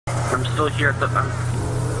I'm still here at the...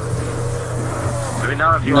 Let me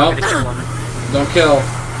know if you want me to kill him. Don't kill.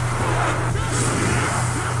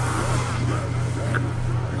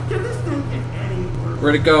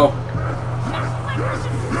 Where'd it go?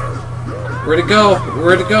 Where'd it go?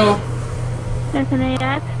 Where'd it go? That's an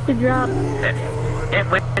AX to drop. It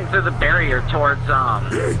went through the barrier towards,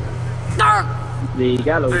 The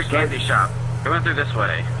gallows. through the candy shop. It went through this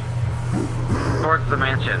way. Towards the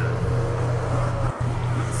mansion.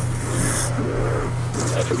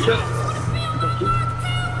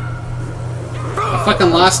 I fucking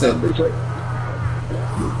lost it.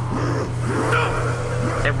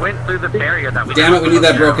 It went through the barrier that we... Damn it, we need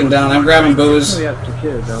that broken down. I'm grabbing booze.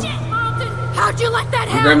 How'd you let that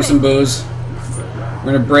happen? I'm grabbing some booze.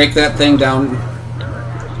 We're gonna break that thing down.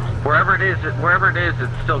 Wherever it is, it's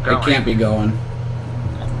still going. It can't be going.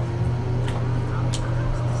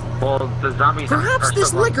 Well, the zombies Perhaps are this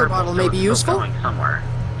still liquor going bottle purple, may be so it's still useful. going somewhere.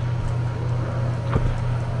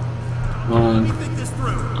 Hold on.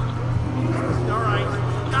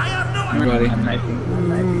 Come here, buddy. Come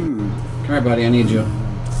here, buddy. I need you.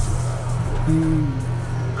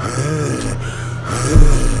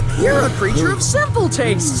 You're a creature of simple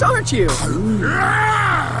tastes, aren't you?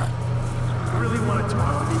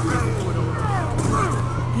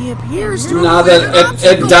 He appears to No,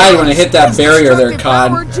 it died when it hit that barrier there,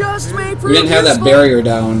 Cod. We didn't have that barrier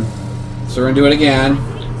down. So we're gonna do it again.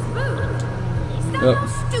 Oh.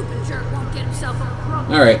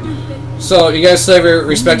 Alright. So, you guys still have your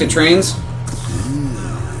respected trains?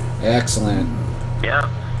 Excellent. Yeah.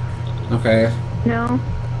 Okay. No.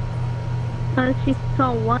 I just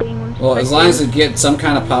saw one. Well, as long as it gets some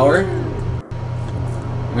kind of power.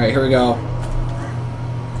 Alright, here we go.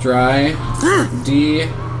 Dry. D.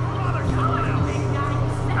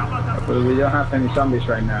 But we don't have any zombies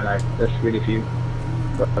right now, like, there's really few.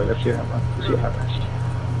 But let's see what happens.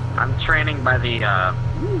 I'm training by the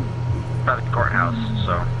courthouse,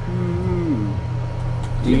 so...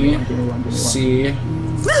 D. C.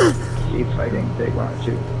 Keep fighting, take 1 or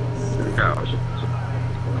 2. Go.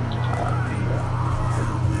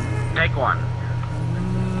 Take 1.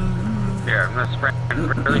 Here, I'm gonna sprint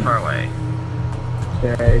really far away.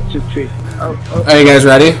 Yeah, 2, 3. Oh. Are you guys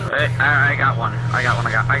ready? I got one. I got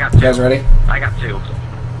 2. You guys ready? I got 2.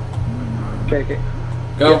 Okay.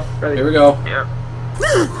 Go. Yeah, Here we go. Yep.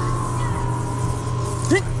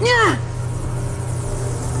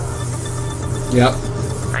 Yep.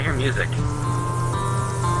 I hear music.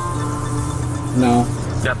 No.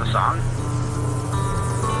 You got the song?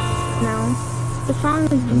 No. The song is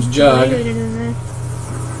Comes Jug. later than this.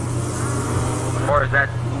 Or is that...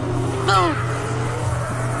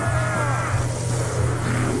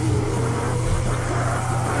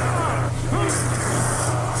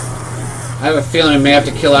 I have a feeling we may have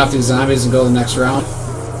to kill off these zombies and go to the next round.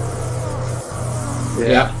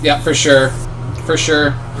 Yeah. Yep, for sure. For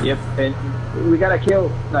sure. Yep, and we gotta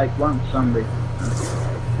kill, like, one zombie.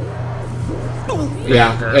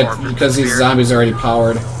 Yeah, because these zombies are already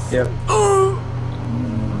powered. Yep.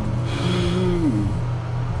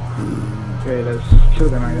 Okay, let's kill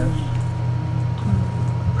them, I guess.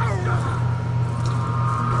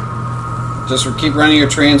 Just keep running your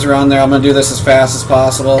trains around there. I'm gonna do this as fast as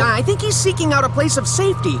possible. I think he's seeking out a place of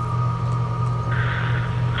safety.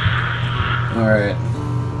 Alright.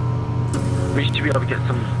 We should be able to get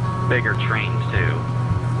some bigger trains, too.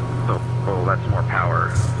 So, oh, that's more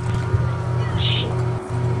power.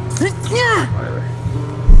 Whatever.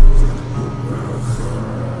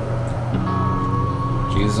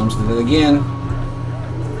 Jesus, I almost did it again.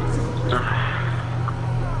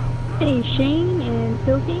 Hey, Shane and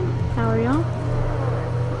Filthy, how are y'all?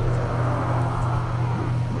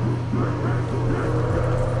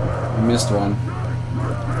 I missed one.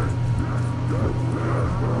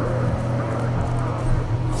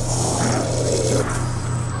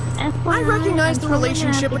 I recognize the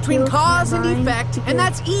relationship between cause and effect, and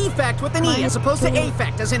that's effect with an E as opposed to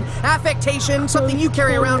affect, as in affectation, something you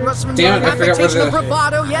carry around, Russman. Damn it, I forgot affectation what of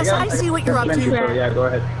bravado. Yes, I see what you're up to. Yeah, go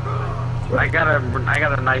ahead. I got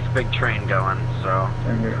a nice big train going, so...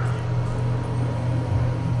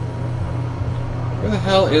 Where the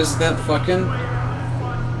hell is that fucking...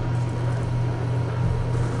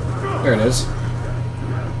 There it is.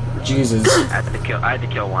 Jesus. I had to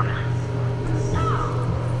kill one.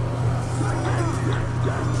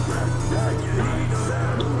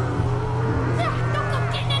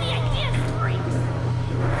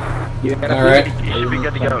 Alright. You should be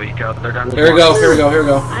good to go, Eco. They're done. Here we go, here we go, here we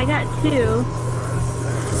go. I got 2.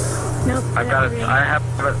 Nope.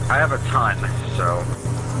 I have a ton, so...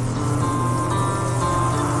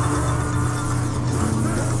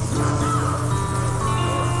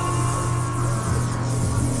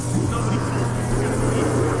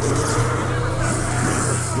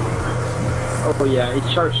 Oh yeah, it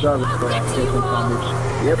charges up for like different zombies.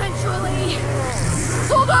 Yep. Eventually.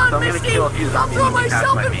 Hold on, So I'm gonna Misty! kill a few I'll zombies throw when they pass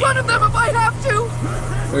myself by in me. front of them if I have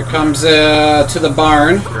to! Here comes to the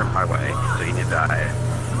barn. They're in my way, so you need to die.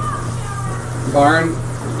 Barn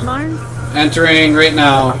Marn? entering right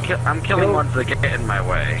now. I'm killing ones that get in my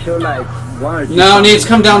way. So like one or two. No, needs to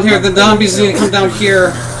come down here. The zombies need to come down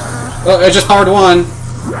here. Oh, I just powered one.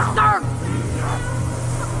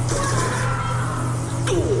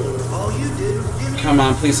 Come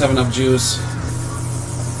on, please have enough juice.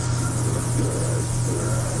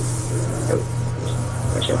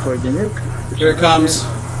 Watch out for the nuke. Here it comes.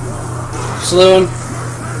 Saloon.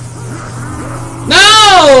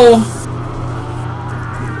 No!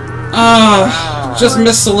 Just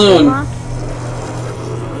missed Saloon.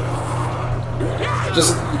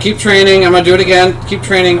 Just keep training. I'm gonna do it again. Keep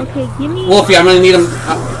training. Okay, give me Wolfy, I'm gonna need him.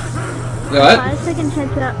 What? 5 second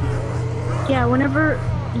heads up. Yeah, whenever,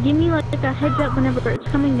 give me like a heads up whenever it's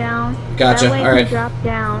coming down. Gotcha, That way I alright. can drop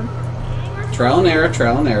down. Trial and error,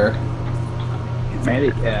 trial and error.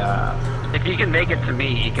 Medic, If you can make it to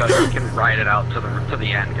me, you can ride it out to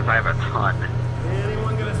the end because I have a ton.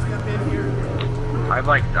 I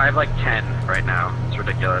have like 10 right now. It's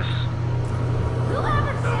ridiculous.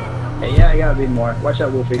 hey, yeah, I gotta be more. Watch out,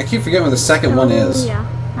 I Wolfy. keep forgetting what the second one is. Yeah,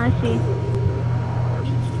 I see.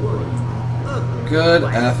 Good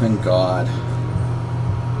effing god.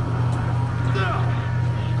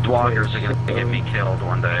 Dwoggers are gonna get me killed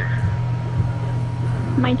one day.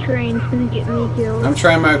 My train's gonna get me killed. I'm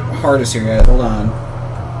trying my hardest here, guys. Hold on.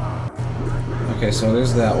 Okay, so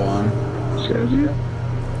there's that one.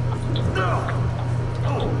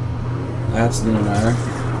 That's Lunar.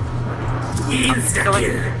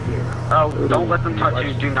 Oh, don't let them touch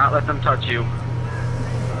you. Do not let them touch you.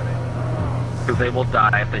 Because they will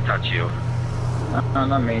die if they touch you. No,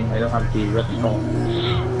 not me. I don't have the red skull.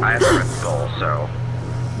 I have a red skull, so...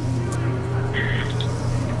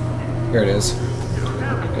 Here it is.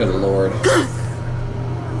 Good lord.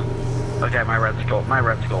 Okay, my red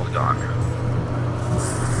skull's gone.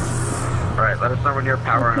 Alright, let us know when you're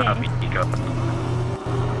powering Okay. up, Eco.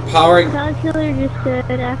 Powering. Cloud Killer just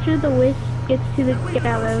said, after the wisp gets to the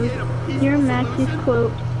gallows, hear Max's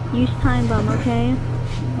quote, use time bomb, okay?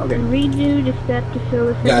 Okay. Redo the step to fill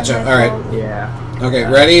the second Gotcha, red alright. bulb. Yeah. Okay,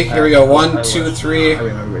 ready? Here we go. 1, 2, 3. I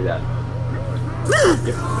remember that.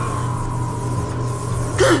 Yep.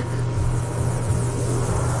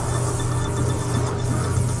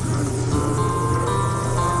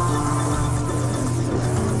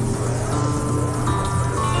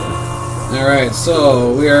 Alright,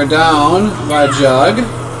 so we are down by Jug.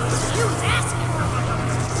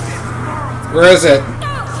 Where is it?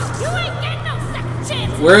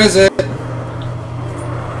 Where is it?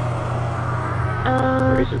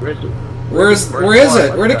 Where is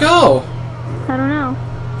it? Where'd it go? I don't know.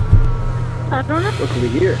 I don't know. What's the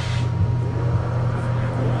here?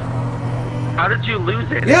 How did you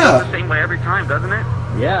lose it? Yeah. It goes the same way every time, doesn't it?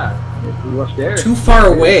 Yeah. It was there. Too far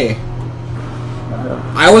away.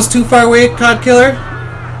 I was too far away, Cod Killer.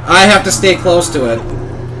 I have to stay close to it.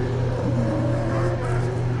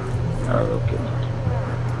 Oh, okay.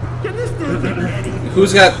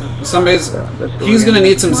 Who's got somebody's? He's gonna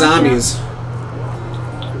need some zombies.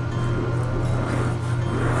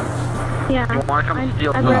 Yeah. You want to come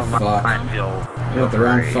steal I some of grabbed fuck. mine, feel Went the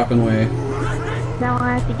wrong free. fucking way. Now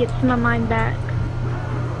I have to get some of mine back.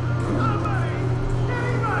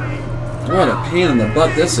 What a pain in the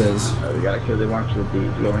butt this is. We gotta kill the ones with the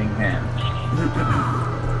glowing hand.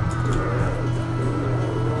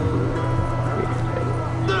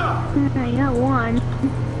 I got one.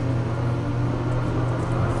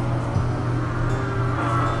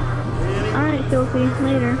 Alright, Sophie,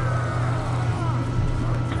 later.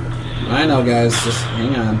 I know, guys. Just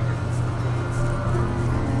hang on.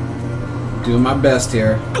 Doing my best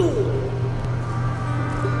here.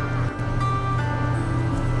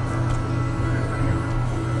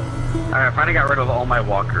 Alright, I finally got rid of all my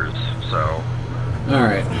walkers, so...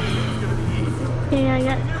 Alright. Okay, I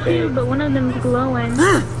got two, but one of them's glowing.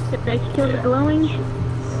 Did I kill the glowing?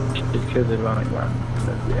 Just kill the glowing one.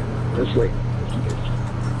 Yeah. Just wait.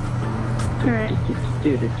 Alright.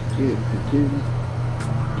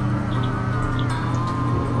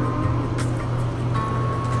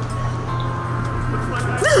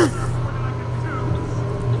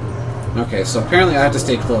 Okay, so apparently I have to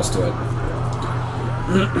stay close to it.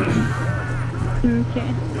 Okay.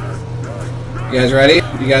 You guys ready?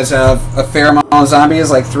 You guys have a fair amount of zombies,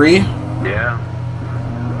 like 3? Yeah.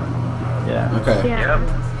 Yeah. Okay. Yeah. Yep.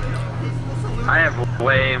 I have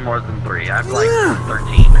way more than 3. I have like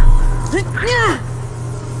 13.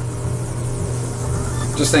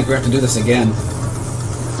 Just think we have to do this again.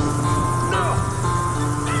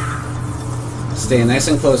 Stay nice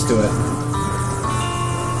and close to it.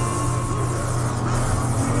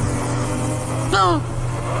 No.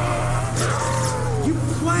 You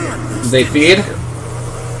planned this. They feed?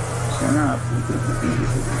 Turn up.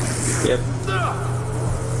 Yep.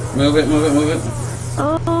 Move it, move it, move it.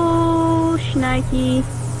 Oh, Schnikey.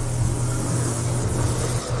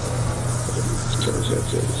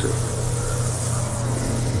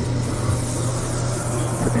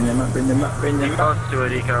 Bring them up, bring them up, bring them up. Close to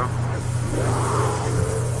it, Eco.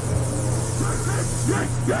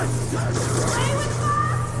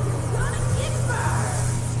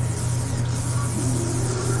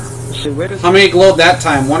 So where does How many glowed that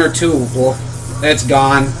time? 1 or 2, Wolf? It's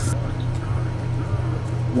gone.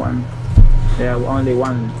 one? Yeah, only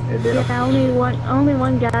one. Yeah, only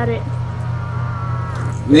one got it.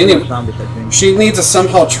 Zombies, I think. She needs to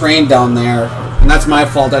somehow train down there, and that's my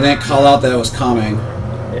fault. I didn't call out that it was coming.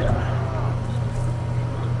 Yeah.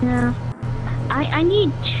 Yeah. I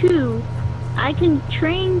need 2. I can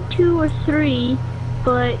train 2 or 3,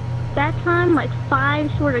 but that time like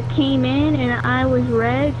 5 sort of came in and I was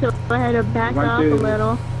red, so I had to back off a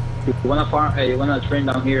little. You wanna farm? Hey, you wanna train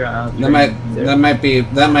down here? That might be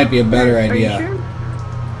a better idea. Are you sure?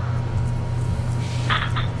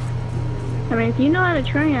 I mean, if you know how to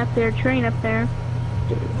train up there, train up there.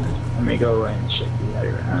 Let me go and check the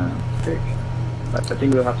area. But I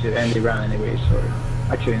think we'll have to end the round anyway, so...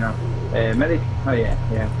 Actually, no. Medic? Oh, yeah.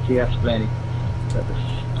 He has plenty.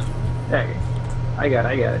 Okay. I got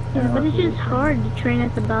it. Yeah, but it's just hard to train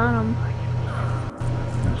at the bottom.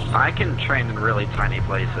 I can train in really tiny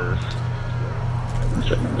places.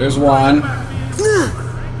 There's one.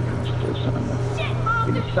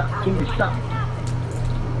 Give me some.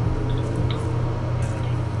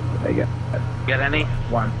 I got it. Get any?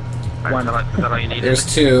 One. Is that all you need? There's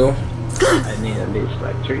 2. I need at least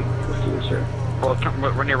like 3. Let's do it, sure. Well,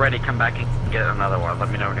 when you're ready, come back and get another one. Let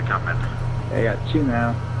me know when you're coming. I got 2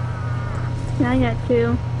 now. Yeah, I got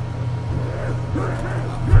 2.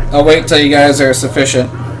 I'll wait till you guys are sufficient.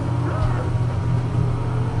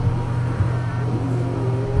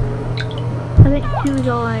 I think 2 is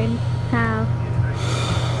all I have.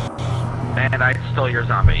 And I stole your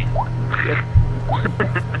zombie.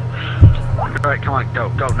 Alright, come on, go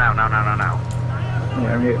now.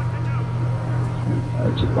 Yeah, I'm here.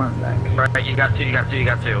 Just one back. Right, you got 2.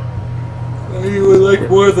 You would like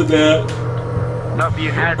more than that. Nope,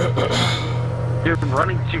 you're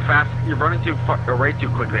running too fast. You're running too far, way too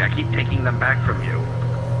quickly. I keep taking them back from you.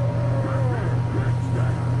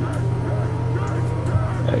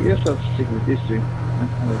 I guess I'll stick with these 2.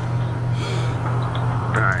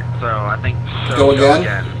 Alright, so I think... So Go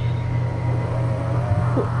again?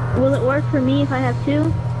 Will it work for me if I have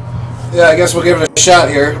 2? Yeah, I guess we'll give it a shot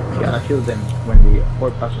here. Yeah, I kill them when the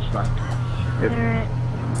orb passes by. Yep. Alright.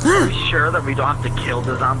 Are we sure that we don't have to kill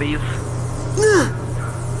the zombies?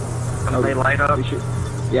 When they light up?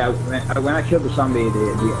 Yeah, when I killed the zombie,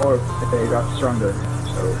 the orb they got stronger.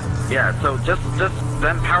 So yeah, so just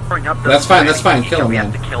them powering up. That's fine. Kill them. We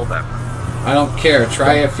then. have to kill them. I don't care.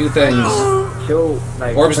 Try a few things. kill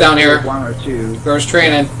like Orbs down here. 1 or 2. Girls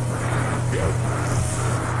training.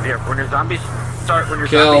 Yeah, when your zombies start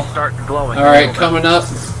glowing. All right, coming up.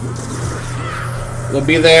 We'll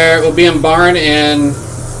be there. We'll be in barn in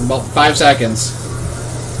about 5 seconds.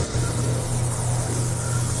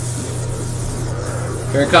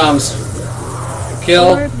 Here it comes. Kill.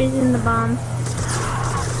 Orb is in the bomb.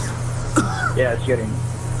 Yeah, it's getting.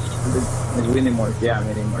 It's winning more. Yeah,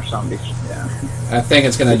 winning more zombies. Yeah. I think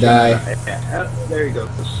it's gonna die. Yeah, there he goes.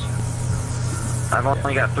 I've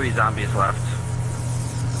only got 3 zombies left.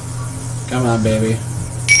 Come on, baby.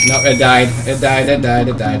 No, it died. It died.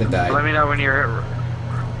 Let me know when you're.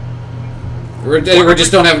 We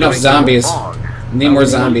just don't have enough zombies. Need more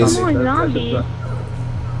zombies. More zombies.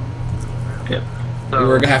 Yep. So,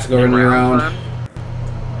 We're gonna have to go running around.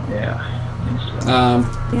 Yeah.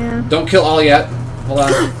 Yeah. Don't kill all yet. Hold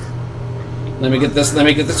on. Let me get this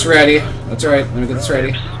ready. That's alright. Let me get this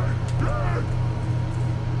ready.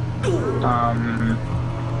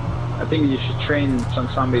 I think you should train some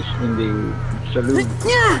zombies in the saloon.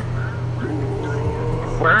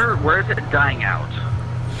 Where is it dying out?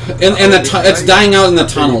 It's dying out in the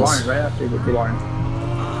tunnels. Right after the barn.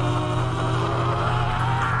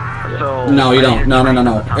 So No, you don't. No.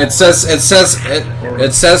 It says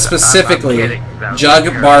specifically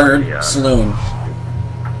Jug Barn Saloon.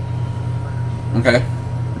 Okay.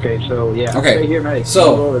 Okay, so yeah. Okay, Stay here, medic.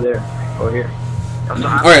 so- Go over there. Go here. I'm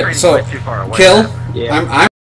All right. training So way too far away. kill. Yeah. I'm